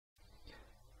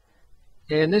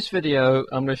In this video,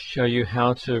 I'm going to show you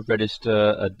how to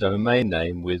register a domain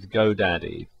name with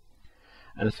GoDaddy.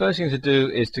 And the first thing to do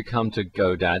is to come to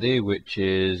GoDaddy, which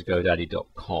is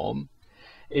godaddy.com.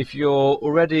 If you're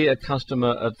already a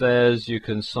customer of theirs, you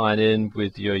can sign in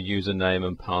with your username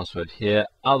and password here.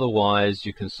 Otherwise,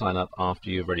 you can sign up after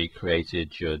you've already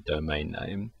created your domain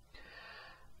name.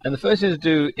 And the first thing to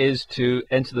do is to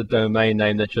enter the domain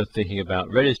name that you're thinking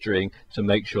about registering to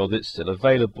make sure that it's still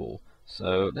available.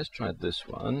 So let's try this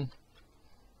one.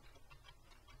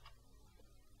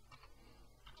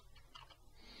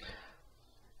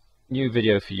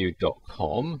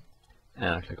 newvideoforyou.com, and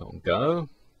I click on go.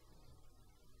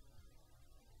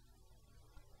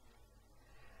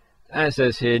 And it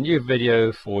says here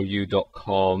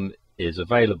newvideoforyou.com is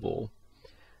available,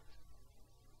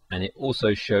 and it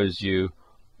also shows you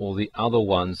all the other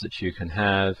ones that you can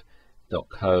have,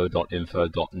 .co, .info,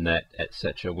 .net,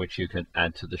 etc., which you can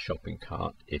add to the shopping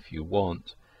cart if you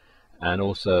want, and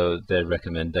also their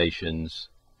recommendations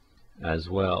as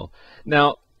well.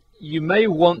 Now, you may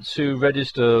want to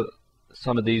register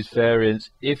some of these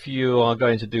variants if you are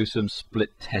going to do some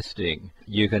split testing.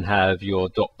 You can have your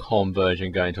 .com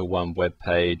version going to one web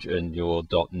page and your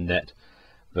 .net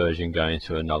version going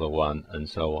to another one, and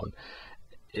so on.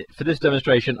 For this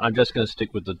demonstration, I'm just going to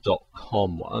stick with the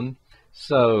 .com one.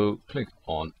 So click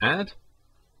on Add.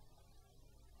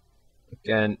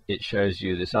 Again, it shows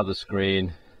you this other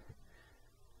screen.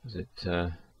 They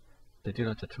do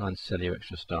like to try and sell you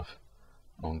extra stuff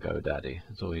on GoDaddy.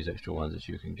 There's all these extra ones that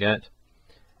you can get.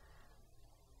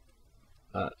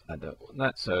 I don't want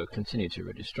that, so continue to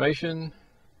registration.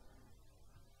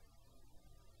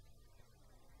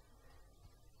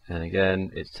 And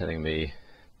again, it's telling me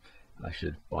I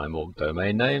should buy more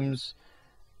domain names,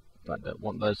 but I don't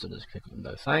want those, so just click on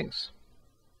no thanks.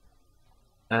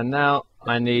 And now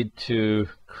I need to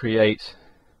create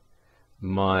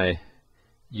my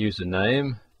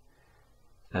username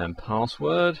and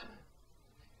password.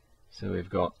 So we've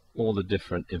got all the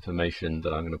different information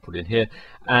that I'm going to put in here,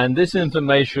 and this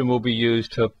information will be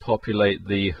used to populate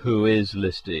the Whois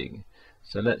listing.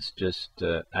 So let's just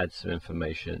add some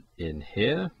information in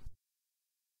here.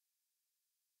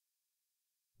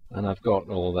 And I've got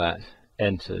all that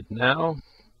entered now,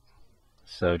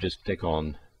 so just click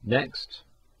on next.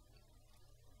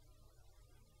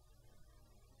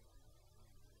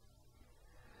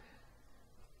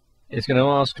 It's going to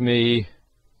ask me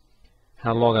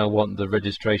how long I want the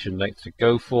registration length to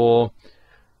go for.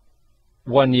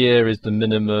 1 year is the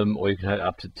minimum, or you can have it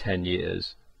up to 10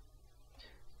 years.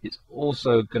 It's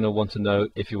also going to want to know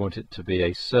if you want it to be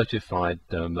a certified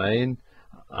domain,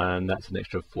 and that's an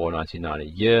extra $4.99 a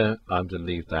year. I'm going to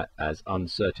leave that as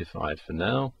uncertified for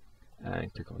now,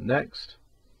 and click on next.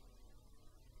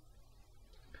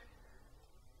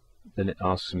 Then it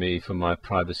asks me for my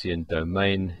privacy and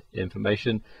domain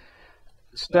information.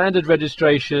 Standard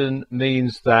registration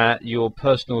means that your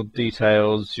personal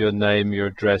details, your name, your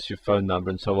address, your phone number,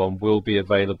 and so on will be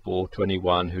available to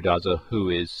anyone who does a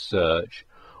Whois search.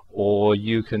 Or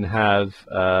you can have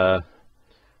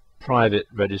private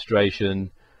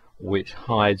registration which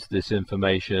hides this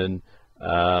information,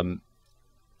 and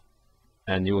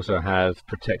you also have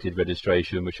protected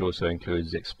registration, which also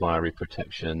includes expiry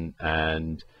protection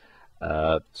and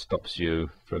stops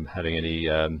you from having any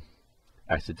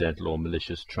accidental or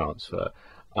malicious transfer.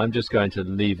 I'm just going to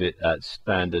leave it at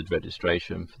standard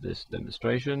registration for this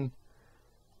demonstration,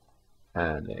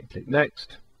 and then click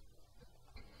next.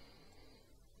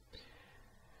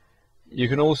 You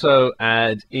can also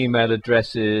add email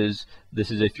addresses.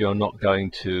 This is if you're not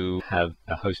going to have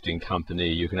a hosting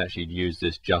company. You can actually use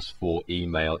this just for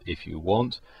email if you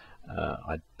want.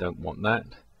 I don't want that.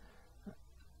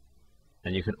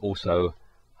 And you can also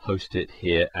host it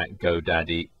here at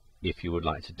GoDaddy if you would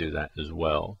like to do that as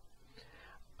well.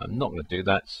 I'm not going to do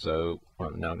that, so what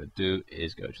I'm now going to do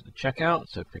is go to the checkout.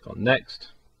 So click on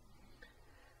next,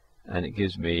 and it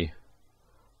gives me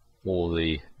all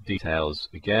the details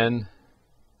again,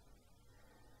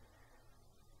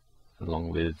 along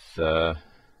with the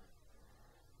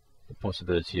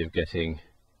possibility of getting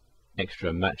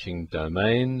extra matching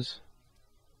domains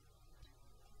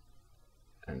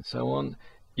and so on.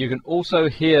 You can also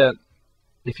here,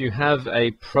 if you have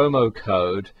a promo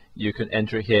code, you can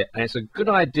enter it here, and it's a good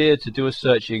idea to do a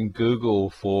search in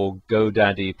Google for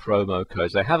GoDaddy promo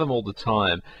codes. They have them all the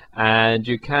time, and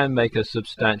you can make a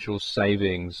substantial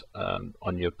savings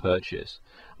on your purchase.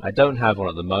 I don't have one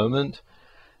at the moment,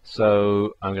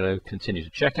 so I'm going to continue to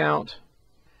check out.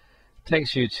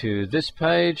 Takes you to this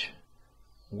page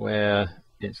where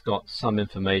it's got some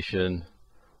information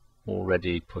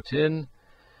already put in.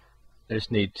 I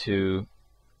just need to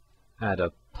add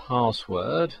a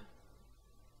password.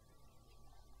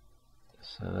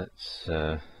 So let's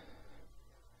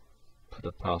put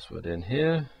a password in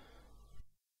here.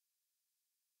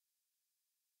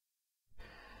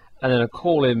 And then a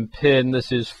call-in pin.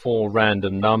 This is for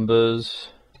random numbers.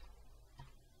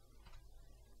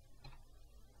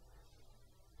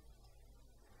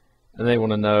 And they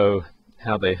want to know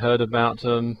how they heard about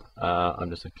them. I'm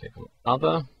just going to click on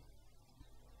Other.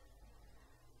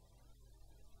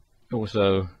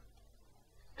 Also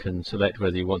can select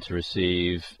whether you want to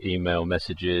receive email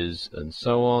messages and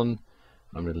so on.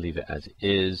 I'm going to leave it as it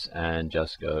is and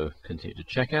just go Continue to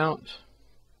Checkout.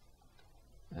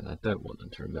 And I don't want them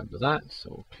to remember that, so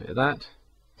we'll clear that.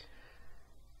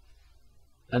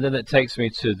 And then it takes me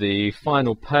to the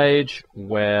final page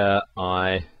where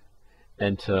I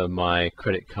enter my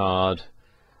credit card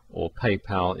or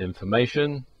PayPal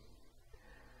information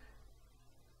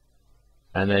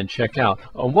and then check out.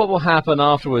 And what will happen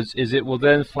afterwards is it will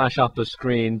then flash up a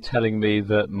screen telling me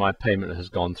that my payment has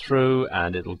gone through,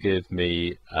 and it'll give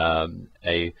me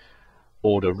a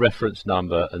order reference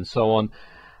number and so on.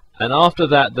 And after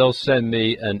that, they'll send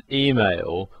me an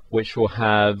email which will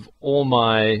have all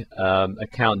my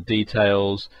account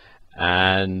details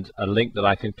and a link that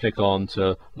I can click on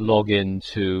to log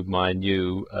into my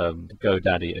new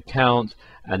GoDaddy account,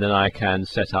 and then I can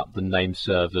set up the name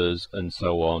servers and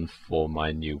so on for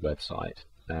my new website.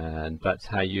 And that's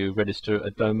how you register a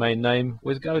domain name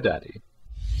with GoDaddy.